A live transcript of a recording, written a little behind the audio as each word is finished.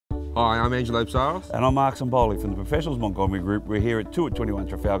Hi, I'm Angelo Psaros. And I'm Mark Zamboli from the Professionals Montgomery Group. We're here at 2 at 21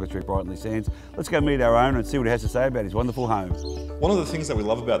 Trafalgar Street, Brighton-Le-Sands. Let's go meet our owner and see what he has to say about his wonderful home. One of the things that we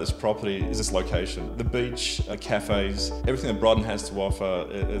love about this property is its location. The beach, cafes, everything that Brighton has to offer,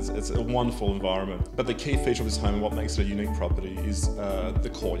 it's a wonderful environment. But the key feature of this home and what makes it a unique property is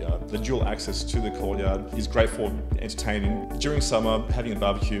the courtyard. The dual access to the courtyard is great for entertaining. During summer, having a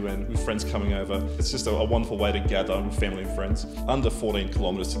barbecue and with friends coming over, it's just a wonderful way to gather with family and friends. Under 14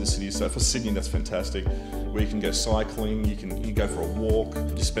 kilometres to the city, so for Sydney that's fantastic. Where you can go cycling, you can go for a walk,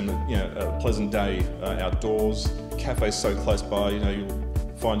 just spend a pleasant day outdoors. Cafes so close by,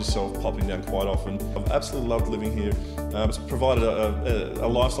 you'll find yourself popping down quite often. I've absolutely loved living here. It's provided a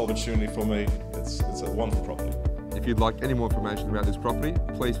lifestyle opportunity for me. It's a wonderful property. If you'd like any more information about this property,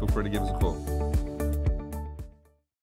 please feel free to give us a call.